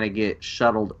then kind of get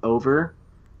shuttled over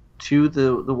to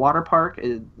the water park,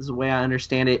 is the way I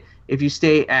understand it. If you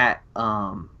stay at,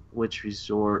 which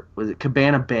resort was it?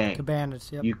 Cabana Bay.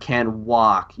 Cabanas, yep. You can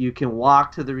walk. You can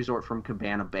walk to the resort from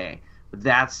Cabana Bay.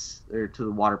 Or to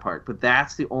the water park, but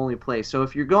that's the only place. So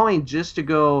if you're going just to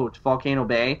go to Volcano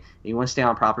Bay and you want to stay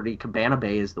on property, Cabana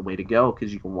Bay is the way to go,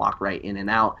 because you can walk right in and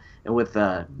out. And with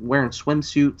wearing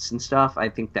swimsuits and stuff, I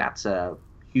think that's a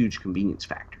huge convenience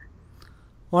factor.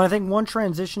 Well, I think one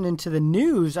transition into the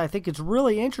news, I think it's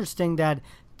really interesting that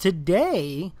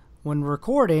today, when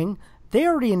recording, they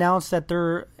already announced that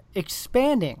they're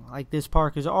expanding. This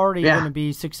park is already going to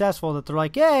be successful, that they're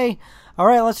like, hey, all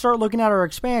right, let's start looking at our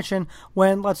expansion.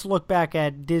 When let's look back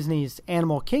at Disney's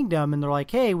Animal Kingdom, and they're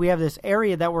like, hey, we have this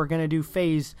area that we're going to do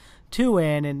phase 2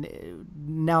 in, and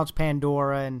now it's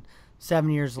Pandora, and 7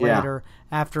 years later,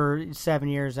 after 7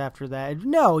 years after that.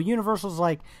 No, Universal's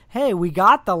like, hey, we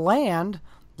got the land,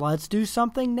 let's do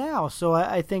something now. So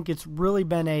I think it's really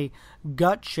been a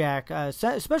gut check,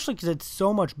 especially because it's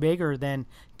so much bigger than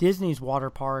Disney's water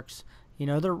parks.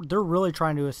 They're really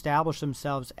trying to establish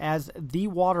themselves as the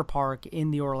water park in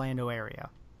the Orlando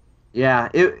area. Yeah,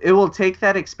 it will take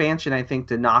that expansion, I think,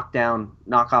 to knock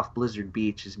off Blizzard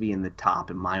Beach as being the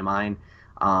top in my mind.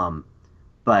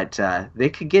 But they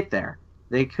could get there.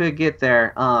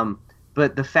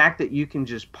 But the fact that you can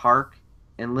just park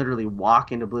and literally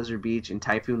walk into Blizzard Beach and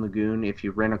Typhoon Lagoon if you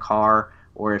rent a car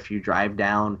or if you drive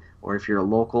down or if you're a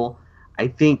local, I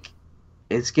think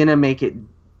it's going to make it –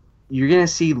 you're going to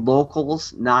see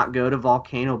locals not go to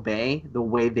Volcano Bay the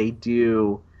way they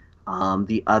do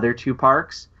the other two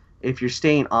parks. If you're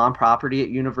staying on property at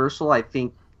Universal, I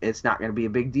think it's not going to be a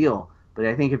big deal. But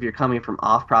I think if you're coming from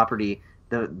off property,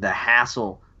 the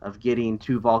hassle of getting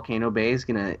to Volcano Bay is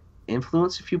going to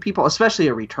influence a few people, especially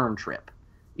a return trip.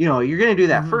 You're going to do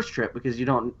that first trip because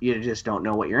you just don't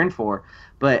know what you're in for.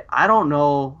 But I don't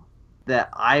know that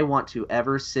I want to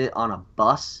ever sit on a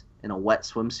bus in a wet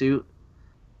swimsuit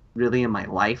really in my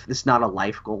life. This is not a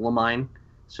life goal of mine.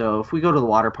 So if we go to the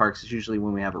water parks, it's usually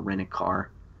when we have a rented car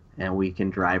and we can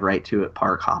drive right to it,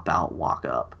 park, hop out, walk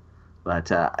up.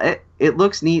 But it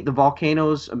looks neat. The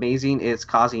volcano's amazing. It's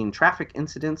causing traffic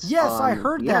incidents. Yes, on I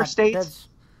heard the that. Interstates.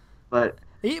 but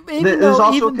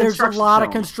There's a lot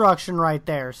of construction right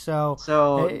there. So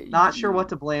not sure what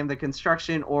to blame, the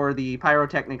construction or the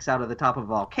pyrotechnics out of the top of a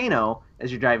volcano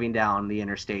as you're driving down the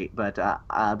interstate. But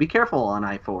be careful on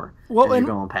I-4 as you're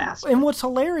going past. And what's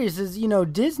hilarious is,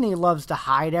 Disney loves to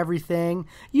hide everything.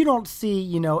 You don't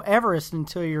see, Everest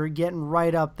until you're getting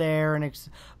right up there.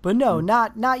 But no,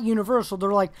 not Universal.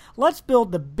 They're like, let's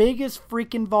build the biggest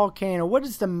freaking volcano. What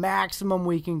is the maximum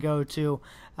we can go to?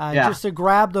 Just to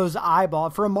grab those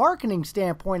eyeballs. For a marketing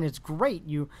standpoint, it's great.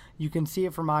 You can see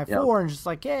it from I-4 and just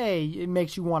like, hey, it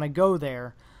makes you want to go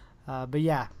there. But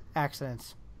yeah,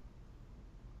 accidents.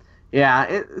 Yeah,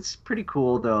 it's pretty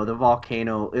cool though. The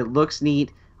volcano, it looks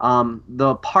neat.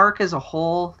 The park as a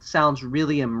whole sounds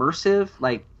really immersive.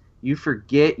 Like you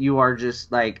forget you are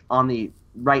just like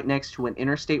right next to an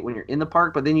interstate when you're in the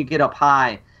park, but then you get up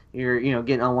high. You're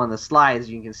getting on one of the slides,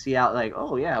 you can see out like,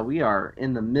 oh yeah, we are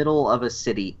in the middle of a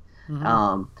city.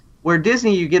 Mm-hmm. Where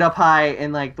Disney, you get up high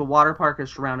and like the water park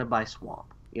is surrounded by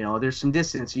swamp. There's some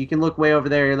distance. You can look way over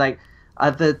there. Like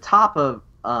at the top of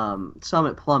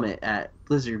Summit Plummet at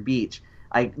Blizzard Beach,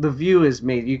 the view is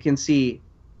made. You can see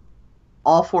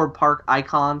all 4 park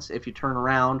icons if you turn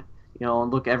around, and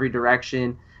look every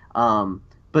direction.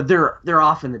 But they're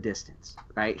off in the distance,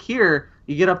 right? Here,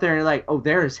 you get up there and you're like, oh,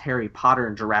 there's Harry Potter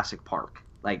and Jurassic Park,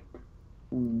 like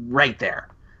right there.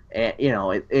 And,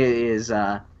 it is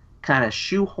kind of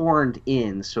shoehorned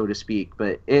in, so to speak.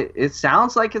 But it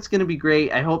sounds like it's going to be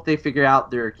great. I hope they figure out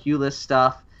their queue list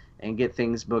stuff and get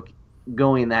things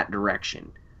going that direction.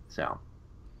 So,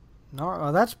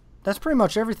 no, that's pretty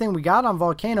much everything we got on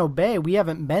Volcano Bay. We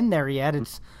haven't been there yet.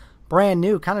 It's brand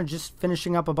new, kind of just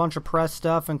finishing up a bunch of press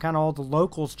stuff and kind of all the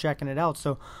locals checking it out.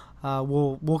 So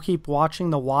we'll keep watching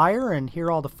The Wire and hear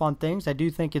all the fun things. I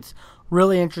do think it's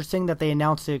really interesting that they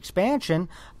announced the expansion,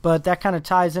 but that kind of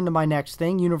ties into my next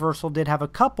thing. Universal did have a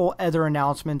couple other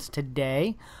announcements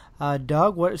today.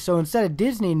 Doug, so instead of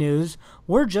Disney news,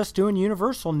 we're just doing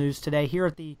Universal news today here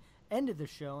at the end of the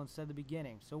show instead of the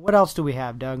beginning. So what else do we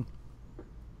have, Doug?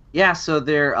 Yeah, so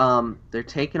they're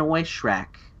taking away Shrek.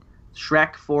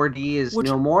 Shrek 4D is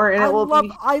no more, and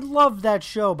I love that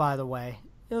show, by the way.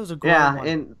 It was a great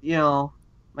one. Yeah, and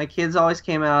my kids always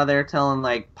came out of there telling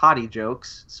like potty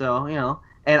jokes. So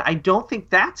and I don't think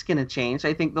that's gonna change.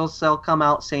 I think they'll still come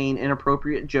out saying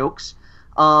inappropriate jokes,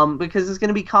 because it's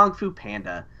gonna be Kung Fu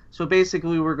Panda. So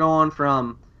basically, we're going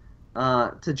from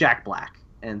to Jack Black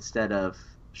instead of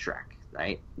Shrek,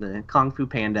 right? The Kung Fu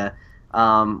Panda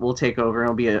will take over.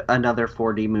 It'll be another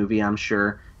 4D movie, I'm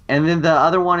sure. And then the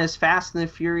other one is Fast and the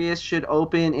Furious, should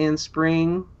open in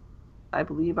spring, I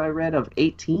believe I read, of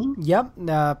 18. Yep,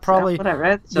 probably. Is that what I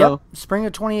read? So, yep, spring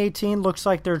of 2018 looks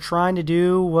like they're trying to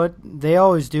do what they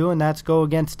always do, and that's go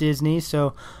against Disney.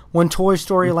 So when Toy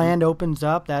Story Land opens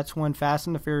up, that's when Fast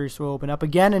and the Furious will open up.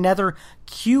 Again, another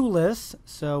queue list,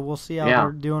 so we'll see how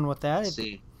they're doing with that. Let's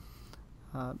see.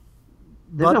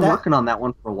 They've been working on that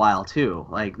one for a while, too.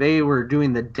 Like, they were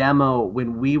doing the demo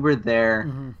when we were there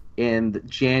in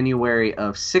January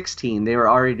of 16. They were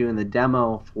already doing the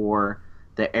demo for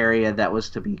the area that was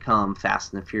to become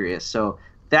Fast and the Furious. So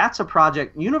that's a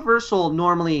project. Universal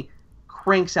normally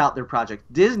cranks out their project.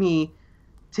 Disney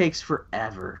takes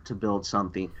forever to build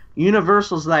something.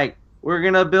 Universal's like, we're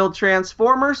going to build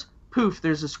Transformers. Poof,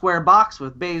 there's a square box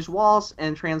with beige walls,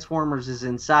 and Transformers is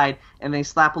inside, and they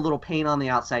slap a little paint on the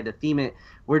outside to theme it.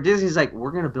 Where Disney's like,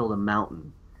 we're going to build a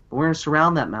mountain. We're going to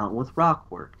surround that mountain with rock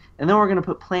work. And then we're going to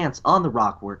put plants on the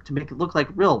rock work to make it look like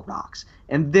real rocks.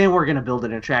 And then we're going to build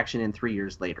an attraction in 3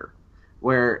 years later.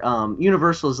 Where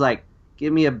Universal is like,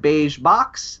 give me a beige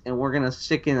box, and we're going to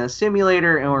stick in a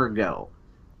simulator, and we're go.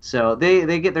 So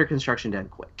they get their construction done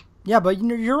quick. Yeah, but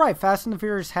you're right. Fast and the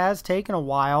Furious has taken a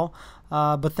while.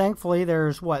 But thankfully,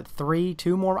 there's,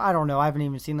 two more? I don't know. I haven't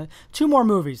even seen it. 2 more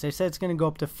movies. They said it's going to go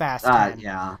up to Fast 10.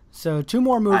 Yeah. So 2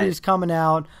 more movies coming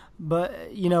out. But,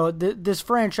 this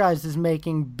franchise is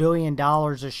making $1 billion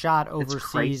a shot overseas. It's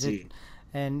crazy.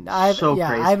 And I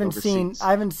haven't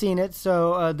seen it.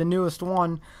 So the newest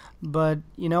one. But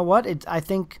you know what? I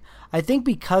think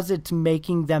because it's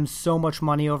making them so much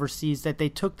money overseas that they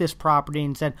took this property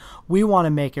and said, we want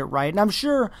to make it right. And I'm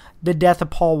sure the death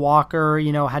of Paul Walker,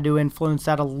 had to influence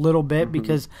that a little bit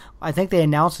because I think they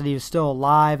announced that he was still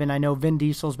alive. And I know Vin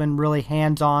Diesel's been really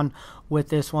hands-on with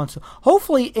this one. So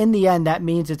hopefully in the end, that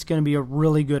means it's going to be a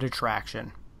really good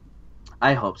attraction.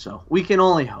 I hope so. We can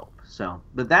only hope. So,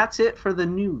 but that's it for the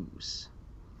news.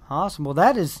 Awesome. Well,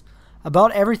 that is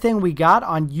about everything we got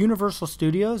on Universal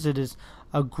Studios. It is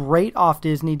a great off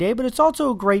Disney day, but it's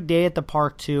also a great day at the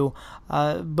park too.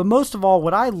 But most of all,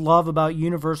 what I love about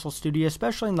Universal Studios,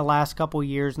 especially in the last couple of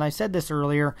years, and I said this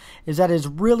earlier, is that it's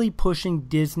really pushing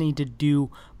Disney to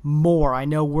do more. I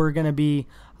know we're going to be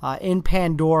in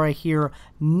Pandora here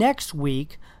next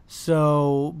week.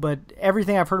 But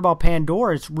everything I've heard about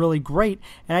Pandora is really great,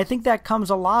 and I think that comes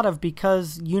a lot of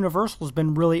because Universal's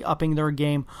been really upping their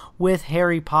game with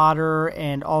Harry Potter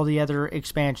and all the other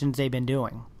expansions they've been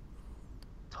doing.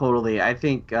 Totally. I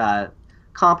think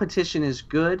competition is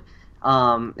good,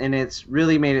 and it's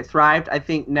really made it thrive. I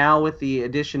think now with the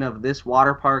addition of this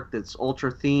water park that's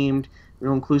ultra-themed,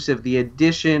 real inclusive, the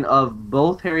addition of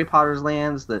both Harry Potter's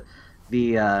lands, the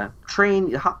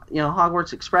train,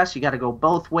 Hogwarts Express, you got to go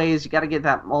both ways. You got to get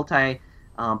that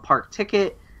multi-park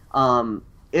ticket.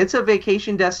 It's a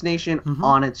vacation destination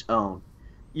on its own.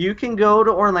 You can go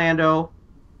to Orlando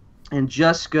and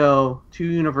just go to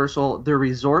Universal. The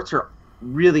resorts are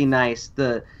really nice.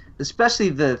 Especially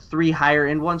the 3 higher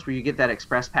end ones where you get that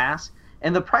Express Pass.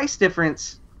 And the price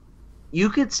difference, you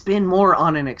could spend more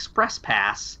on an Express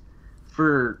Pass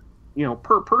for,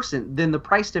 per person than the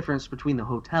price difference between the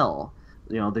hotel.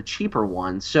 The cheaper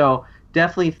one. So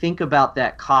definitely think about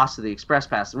that cost of the Express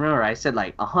Pass. Remember, I said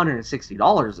like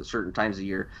 $160 at certain times of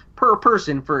year per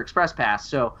person for Express Pass.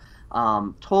 So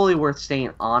totally worth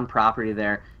staying on property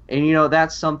there. And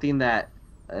that's something that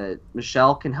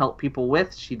Michelle can help people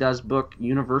with. She does book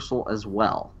Universal as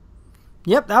well.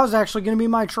 Yep, that was actually going to be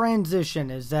my transition,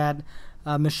 is that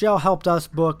Michelle helped us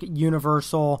book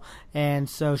Universal, and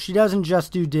so she doesn't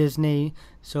just do Disney.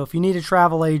 So if you need a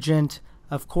travel agent,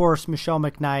 of course, Michelle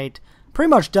McKnight pretty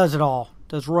much does it all.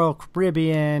 Does Royal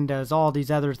Caribbean, does all these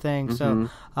other things. So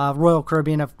Royal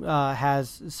Caribbean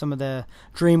has some of the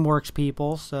DreamWorks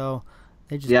people. So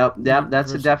they just Yep,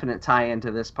 that's a definite tie into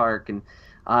this park. And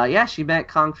she met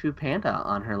Kung Fu Panda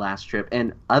on her last trip.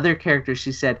 And other characters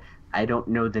she said, I don't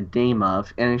know the name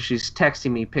of. And she's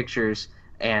texting me pictures,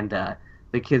 and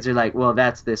the kids are like, well,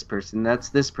 that's this person, that's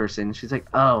this person. She's like,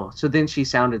 oh. So then she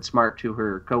sounded smart to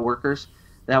her coworkers.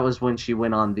 That was when she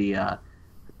went on the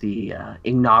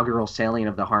inaugural sailing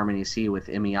of the Harmony Sea with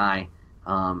MEI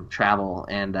Travel,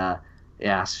 and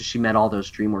so she met all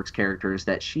those DreamWorks characters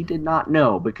that she did not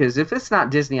know, because if it's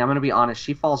not Disney, I'm going to be honest,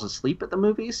 she falls asleep at the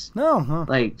movies. No,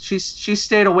 like she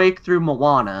stayed awake through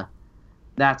Moana.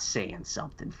 That's saying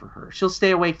something for her. She'll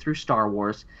stay awake through Star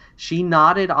Wars. She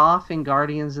nodded off in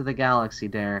Guardians of the Galaxy,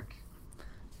 Derek.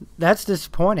 That's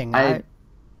disappointing. I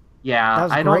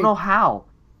don't know how.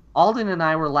 Alden and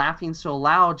I were laughing so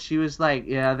loud, she was like,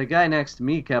 yeah, the guy next to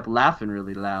me kept laughing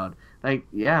really loud. Like,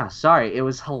 yeah, sorry, it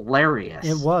was hilarious.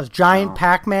 It was. Giant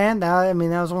Pac-Man, that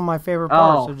was one of my favorite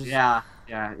parts. Oh,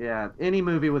 yeah. Any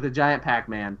movie with a giant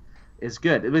Pac-Man is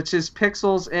good, which is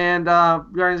Pixels and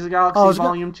Guardians of the Galaxy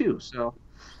Volume 2. So.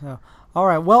 All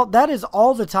right, well, that is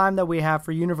all the time that we have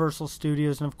for Universal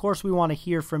Studios, and of course we want to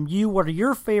hear from you. What are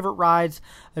your favorite rides,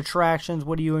 attractions?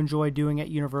 What do you enjoy doing at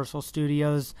Universal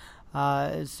Studios?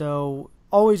 So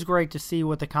always great to see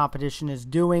what the competition is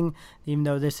doing. Even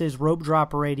though this is Rope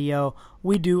Drop Radio,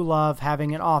 we do love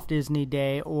having an off Disney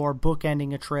day or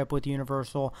bookending a trip with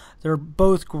Universal. They're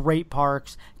both great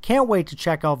parks. Can't wait to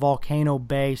check out Volcano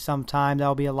Bay sometime.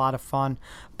 That'll be a lot of fun.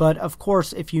 But of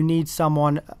course, if you need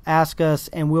someone, ask us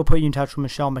and we'll put you in touch with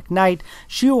Michelle McKnight.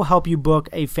 She will help you book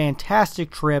a fantastic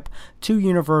trip to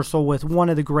Universal with one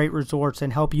of the great resorts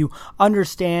and help you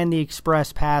understand the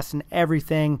Express Pass and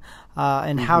everything,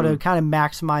 and how to kind of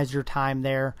maximize your time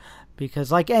there.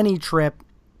 Because like any trip,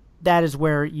 that is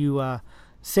where you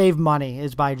save money,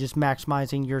 is by just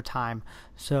maximizing your time.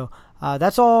 So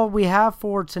that's all we have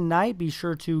for tonight. Be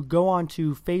sure to go on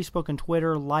to Facebook and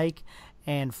Twitter, like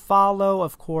and follow.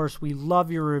 Of course, we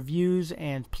love your reviews,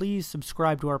 and please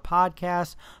subscribe to our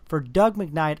podcast. For Doug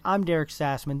McKnight, I'm Derek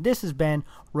Sassman. This has been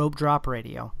Rope Drop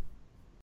Radio.